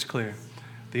 Jesus is clear.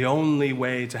 The only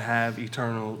way to have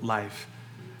eternal life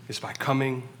is by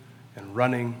coming and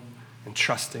running and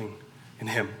trusting in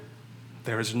Him.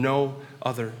 There is no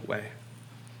other way.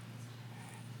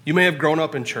 You may have grown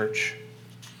up in church.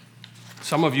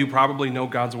 Some of you probably know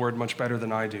God's word much better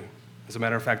than I do. As a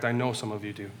matter of fact, I know some of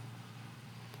you do.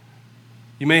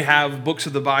 You may have books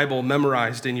of the Bible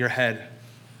memorized in your head.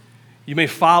 You may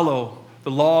follow the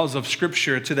laws of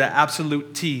Scripture to the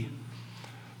absolute T.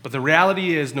 But the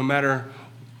reality is, no matter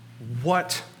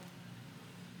what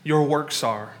your works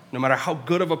are, no matter how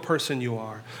good of a person you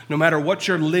are, no matter what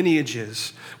your lineage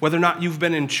is, whether or not you've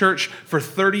been in church for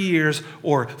 30 years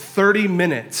or 30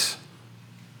 minutes,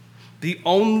 The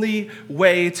only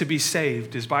way to be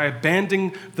saved is by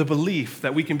abandoning the belief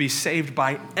that we can be saved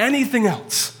by anything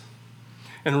else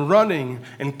and running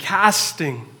and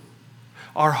casting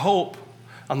our hope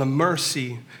on the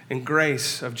mercy and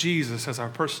grace of Jesus as our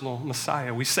personal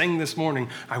Messiah. We sang this morning,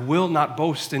 I will not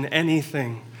boast in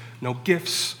anything, no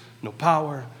gifts, no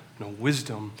power, no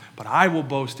wisdom, but I will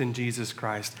boast in Jesus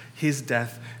Christ, his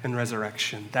death and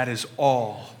resurrection. That is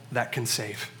all that can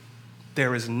save.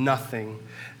 There is nothing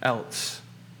else.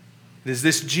 It is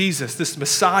this Jesus, this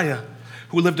Messiah,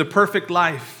 who lived a perfect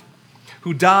life,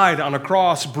 who died on a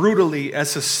cross brutally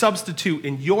as a substitute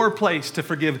in your place to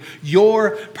forgive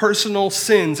your personal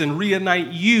sins and reunite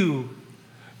you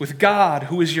with God,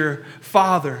 who is your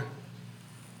Father.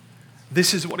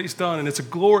 This is what he's done, and it's a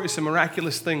glorious and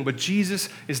miraculous thing, but Jesus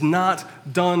is not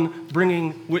done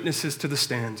bringing witnesses to the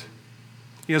stand.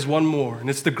 He has one more, and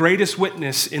it's the greatest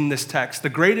witness in this text, the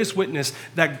greatest witness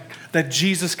that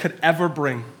Jesus could ever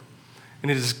bring, and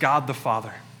it is God the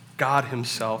Father, God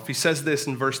himself. He says this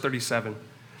in verse 37.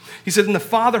 He said, and the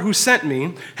Father who sent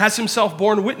me has himself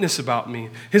borne witness about me.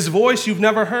 His voice you've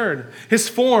never heard, his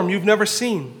form you've never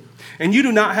seen. And you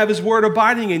do not have his word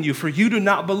abiding in you, for you do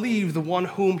not believe the one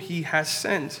whom he has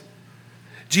sent.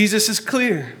 Jesus is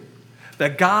clear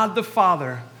that God the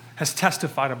Father has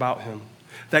testified about him,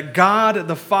 that God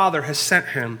the Father has sent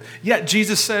him. Yet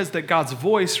Jesus says that God's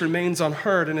voice remains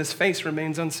unheard and his face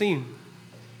remains unseen.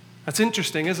 That's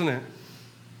interesting, isn't it?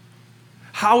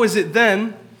 How is it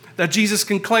then that Jesus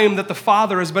can claim that the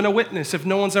Father has been a witness if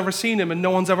no one's ever seen him and no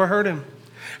one's ever heard him?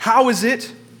 How is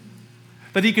it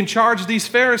that he can charge these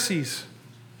Pharisees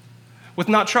with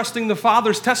not trusting the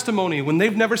Father's testimony when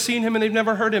they've never seen him and they've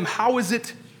never heard him? How is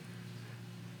it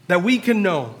that we can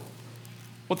know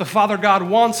what the Father God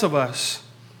wants of us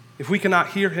if we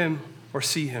cannot hear him or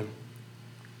see him?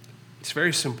 It's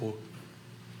very simple.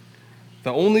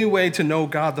 The only way to know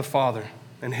God the Father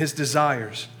and his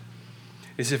desires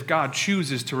is if God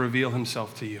chooses to reveal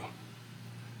himself to you.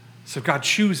 So God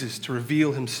chooses to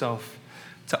reveal himself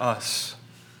to us.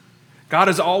 God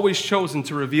has always chosen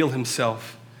to reveal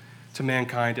himself to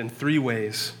mankind in three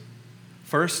ways.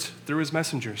 First, through his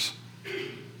messengers.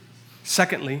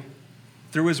 Secondly,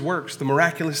 through his works, the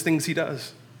miraculous things he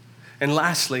does. And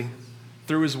lastly,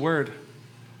 through his word,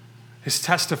 his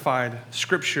testified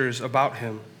scriptures about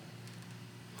him.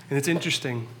 And it's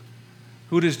interesting,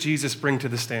 who does Jesus bring to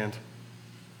the stand?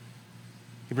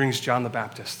 He brings John the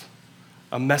Baptist,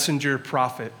 a messenger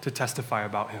prophet to testify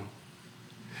about him.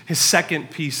 His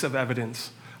second piece of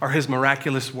evidence are his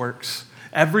miraculous works.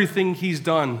 Everything he's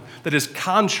done that is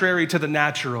contrary to the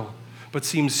natural, but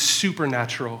seems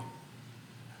supernatural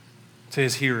to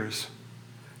his hearers.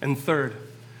 And third,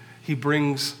 he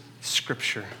brings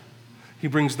scripture. He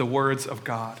brings the words of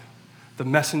God, the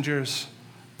messengers,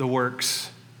 the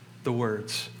works, the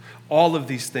words. All of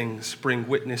these things bring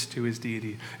witness to his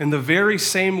deity. In the very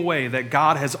same way that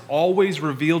God has always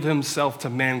revealed himself to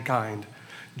mankind,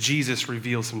 Jesus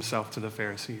reveals himself to the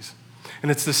Pharisees.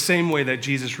 And it's the same way that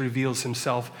Jesus reveals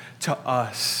himself to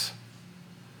us.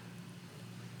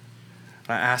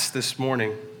 I asked this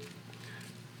morning,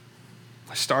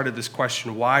 I started this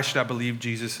question, why should I believe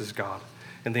Jesus is God?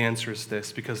 And the answer is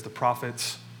this, because the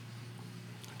prophets,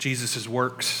 Jesus'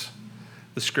 works,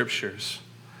 the scriptures,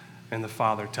 and the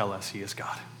Father tell us he is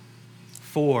God.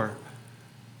 4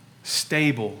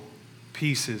 stable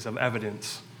pieces of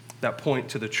evidence that point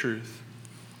to the truth.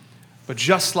 But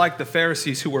just like the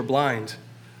Pharisees who were blind,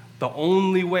 the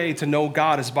only way to know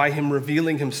God is by him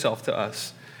revealing himself to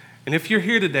us. And if you're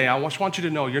here today, I just want you to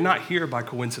know you're not here by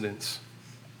coincidence.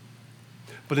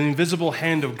 But an invisible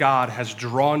hand of God has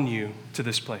drawn you to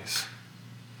this place.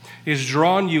 He has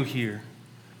drawn you here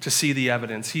to see the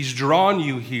evidence. He's drawn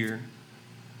you here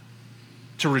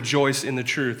to rejoice in the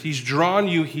truth. He's drawn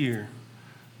you here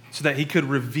so that he could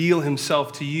reveal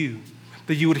himself to you,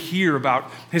 that you would hear about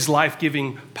his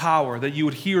life-giving power, that you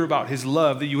would hear about his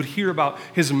love, that you would hear about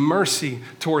his mercy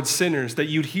towards sinners, that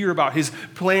you'd hear about his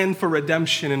plan for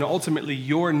redemption and ultimately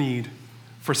your need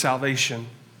for salvation.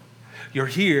 You're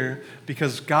here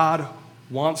because God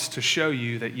wants to show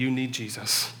you that you need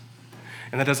Jesus.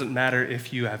 And that doesn't matter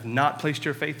if you have not placed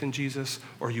your faith in Jesus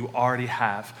or you already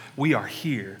have. We are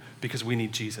here because we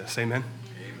need Jesus. Amen?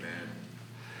 Amen.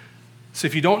 So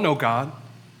if you don't know God,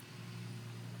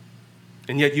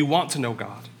 and yet you want to know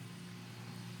God,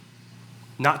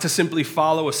 not to simply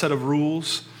follow a set of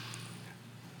rules,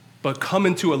 but come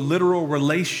into a literal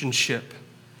relationship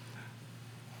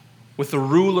with the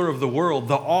ruler of the world,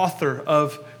 the author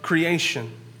of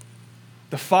creation,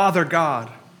 the Father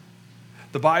God.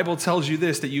 The Bible tells you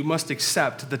this, that you must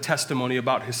accept the testimony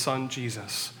about his son,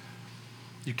 Jesus.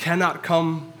 You cannot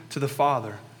come to the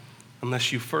Father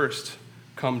unless you first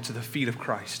come to the feet of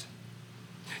Christ.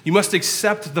 You must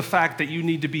accept the fact that you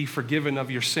need to be forgiven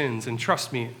of your sins. And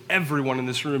trust me, everyone in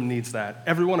this room needs that.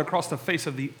 Everyone across the face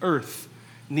of the earth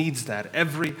needs that.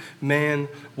 Every man,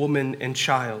 woman, and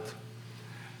child.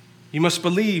 You must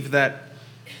believe that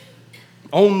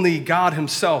only God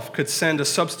himself could send a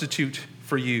substitute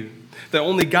for you. That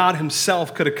only God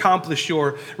himself could accomplish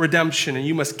your redemption. And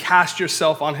you must cast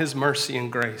yourself on his mercy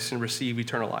and grace and receive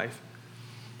eternal life.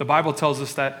 The Bible tells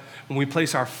us that when we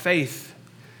place our faith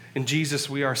in Jesus,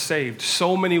 we are saved.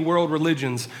 So many world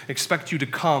religions expect you to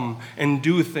come and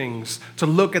do things, to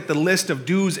look at the list of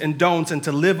do's and don'ts and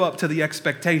to live up to the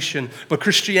expectation. But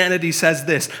Christianity says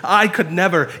this: I could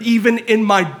never, even in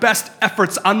my best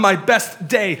efforts, on my best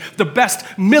day, the best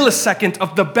millisecond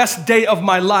of the best day of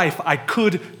my life, I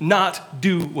could not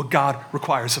do what God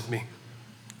requires of me.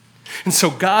 And so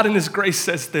God in his grace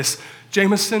says this: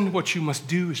 Jamison, what you must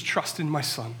do is trust in my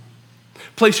Son.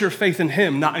 Place your faith in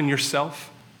him, not in yourself.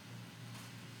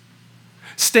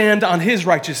 Stand on his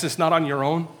righteousness, not on your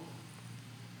own.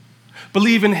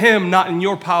 Believe in him, not in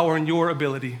your power and your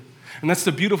ability. And that's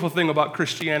the beautiful thing about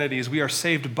Christianity, is we are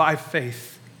saved by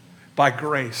faith, by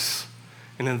grace,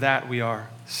 and in that we are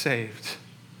saved.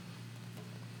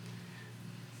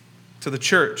 To the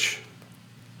church,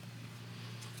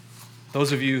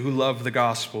 those of you who love the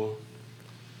gospel,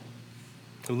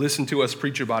 who listen to us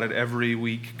preach about it every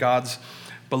week, God's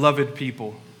beloved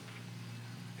people,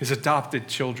 his adopted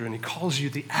children. He calls you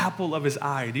the apple of his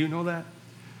eye. Do you know that?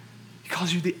 He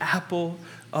calls you the apple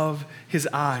of his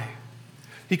eye.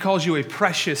 He calls you a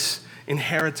precious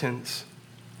inheritance.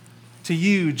 To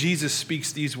you, Jesus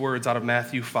speaks these words out of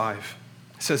Matthew 5.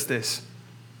 It says this: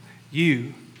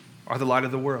 you are the light of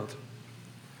the world.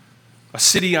 A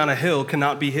city on a hill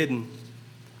cannot be hidden.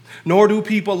 Nor do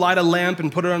people light a lamp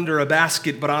and put it under a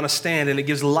basket, but on a stand, and it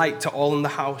gives light to all in the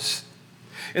house.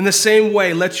 In the same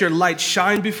way, let your light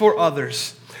shine before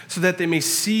others, so that they may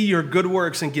see your good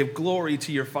works and give glory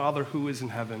to your Father who is in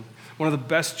heaven. One of the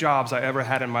best jobs I ever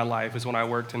had in my life is when I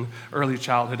worked in early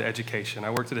childhood education.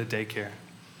 I worked at a daycare.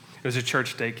 It was a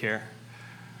church daycare.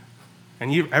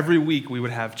 And every week we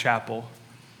would have chapel.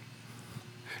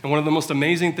 And one of the most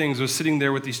amazing things was sitting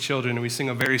there with these children, and we sing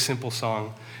a very simple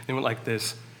song. It went like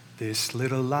this: this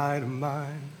little light of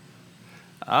mine,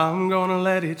 I'm gonna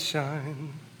let it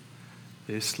shine.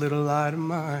 This little light of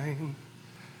mine,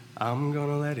 I'm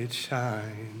gonna let it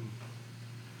shine.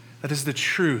 That is the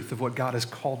truth of what God has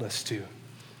called us to.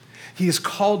 He has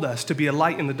called us to be a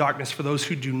light in the darkness for those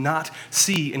who do not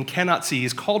see and cannot see. He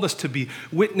has called us to be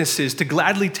witnesses, to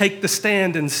gladly take the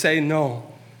stand and say,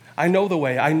 no, I know the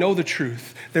way, I know the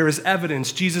truth. There is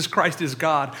evidence. Jesus Christ is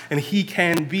God, and he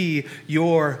can be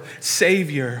your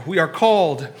Savior. We are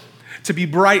called to be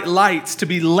bright lights, to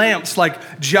be lamps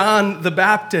like John the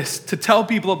Baptist, to tell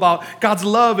people about God's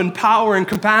love and power and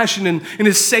compassion and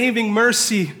his saving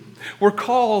mercy. We're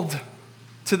called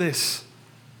to this.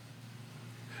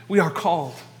 We are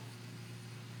called.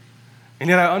 And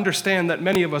yet I understand that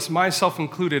many of us, myself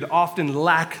included, often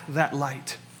lack that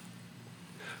light.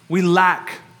 We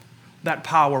lack that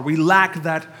power. We lack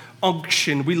that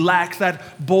unction. We lack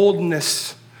that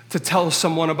boldness to tell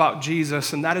someone about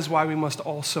Jesus, and that is why we must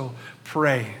also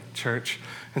pray, church.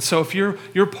 And so if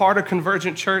you're part of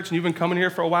Convergent Church and you've been coming here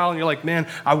for a while and you're like, man,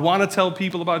 I want to tell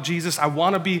people about Jesus. I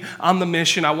want to be on the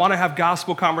mission. I want to have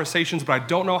gospel conversations, but I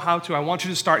don't know how to. I want you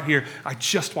to start here. I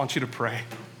just want you to pray.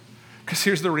 Because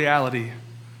here's the reality.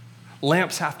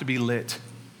 Lamps have to be lit.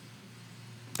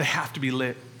 They have to be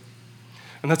lit.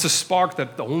 And that's a spark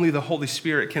that only the Holy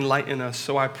Spirit can light in us.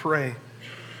 So I pray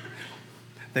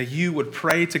that you would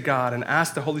pray to God and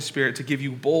ask the Holy Spirit to give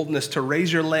you boldness to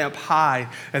raise your lamp high,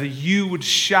 and that you would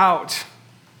shout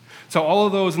to all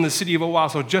of those in the city of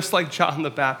Owasso, just like John the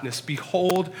Baptist,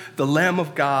 behold the Lamb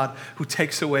of God who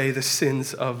takes away the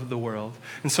sins of the world.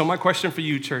 And so my question for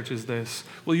you, church, is this: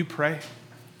 will you pray?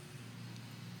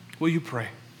 Will you pray?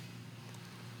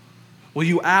 Will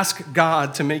you ask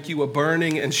God to make you a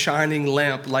burning and shining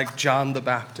lamp like John the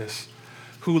Baptist,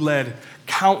 who led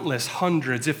countless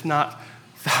hundreds, if not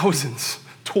thousands,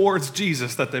 towards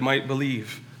Jesus that they might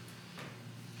believe?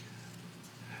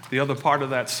 The other part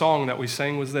of that song that we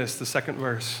sang was this, the second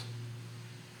verse.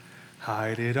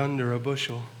 Hide it under a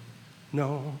bushel.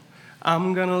 No,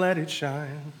 I'm gonna let it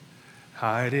shine.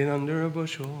 Hide it under a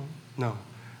bushel. No,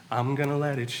 I'm gonna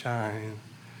let it shine.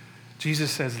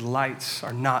 Jesus says lights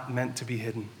are not meant to be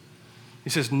hidden. He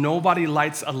says nobody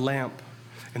lights a lamp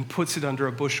and puts it under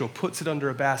a bushel, puts it under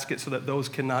a basket so that those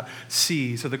cannot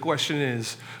see. So the question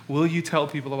is, will you tell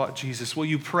people about Jesus? Will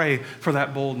you pray for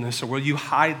that boldness, or will you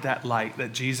hide that light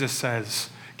that Jesus says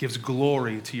gives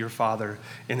glory to your Father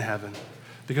in heaven.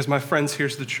 Because my friends,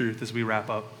 here's the truth as we wrap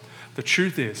up. The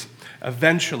truth is,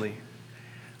 eventually,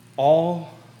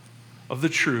 all of the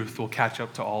truth will catch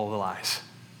up to all of the lies.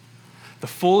 The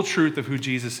full truth of who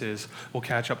Jesus is will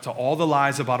catch up to all the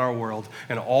lies about our world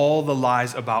and all the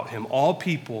lies about him. All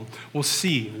people will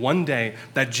see one day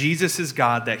that Jesus is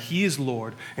God, that he is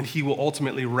Lord, and he will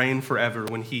ultimately reign forever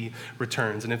when he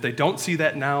returns. And if they don't see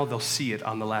that now, they'll see it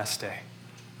on the last day.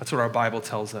 That's what our Bible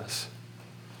tells us.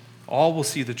 All will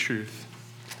see the truth.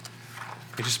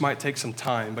 It just might take some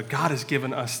time, but God has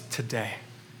given us today.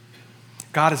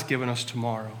 God has given us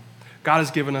tomorrow. God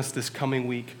has given us this coming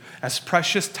week as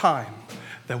precious time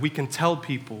that we can tell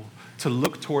people to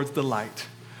look towards the light,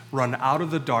 run out of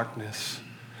the darkness,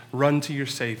 run to your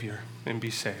Savior, and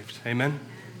be saved. Amen?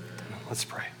 Let's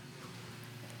pray.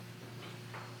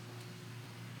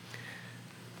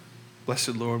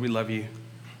 Blessed Lord, we love you.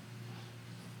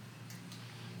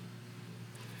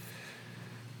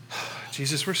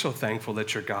 Jesus, we're so thankful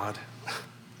that you're God.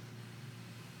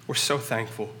 We're so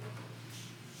thankful.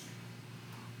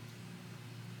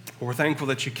 We're thankful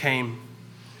that you came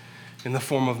in the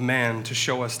form of man to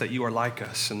show us that you are like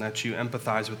us and that you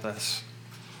empathize with us.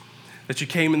 That you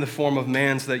came in the form of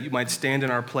man so that you might stand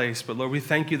in our place. But Lord, we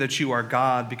thank you that you are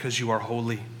God because you are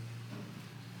holy.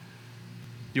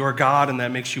 You are God and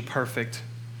that makes you perfect.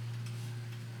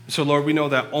 So Lord, we know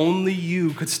that only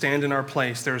you could stand in our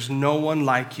place. There's no one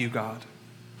like you, God.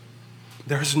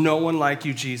 There's no one like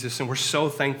you, Jesus, and we're so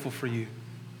thankful for you.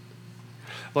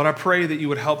 Lord, I pray that you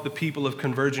would help the people of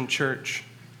Convergent Church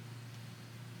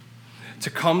to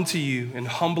come to you and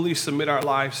humbly submit our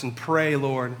lives and pray,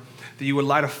 Lord, that you would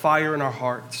light a fire in our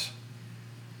hearts.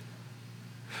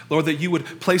 Lord, that you would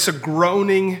place a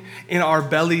groaning in our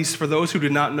bellies for those who do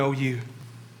not know you.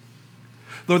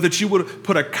 Lord, that you would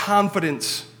put a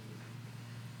confidence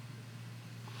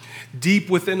deep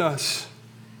within us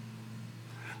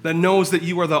that knows that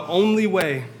you are the only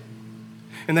way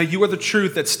and that you are the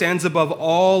truth that stands above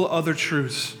all other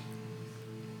truths.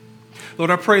 Lord,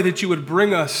 I pray that you would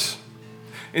bring us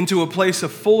into a place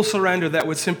of full surrender that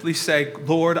would simply say,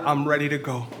 Lord, I'm ready to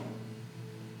go.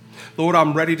 Lord,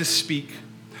 I'm ready to speak.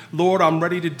 Lord, I'm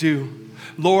ready to do.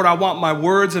 Lord, I want my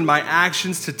words and my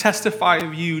actions to testify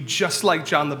of you just like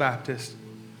John the Baptist.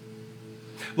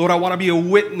 Lord, I want to be a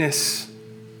witness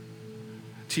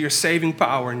to your saving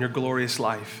power and your glorious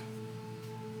life.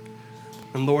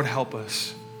 And Lord, help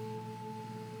us.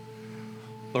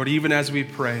 Lord, even as we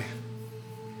pray,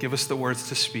 give us the words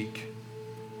to speak.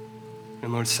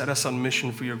 And Lord, set us on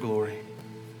mission for your glory.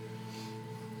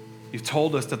 You've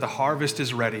told us that the harvest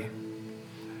is ready,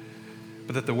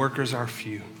 but that the workers are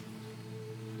few.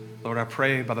 Lord, I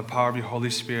pray by the power of your Holy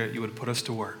Spirit, you would put us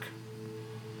to work.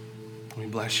 We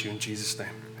bless you in Jesus' name.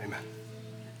 Amen.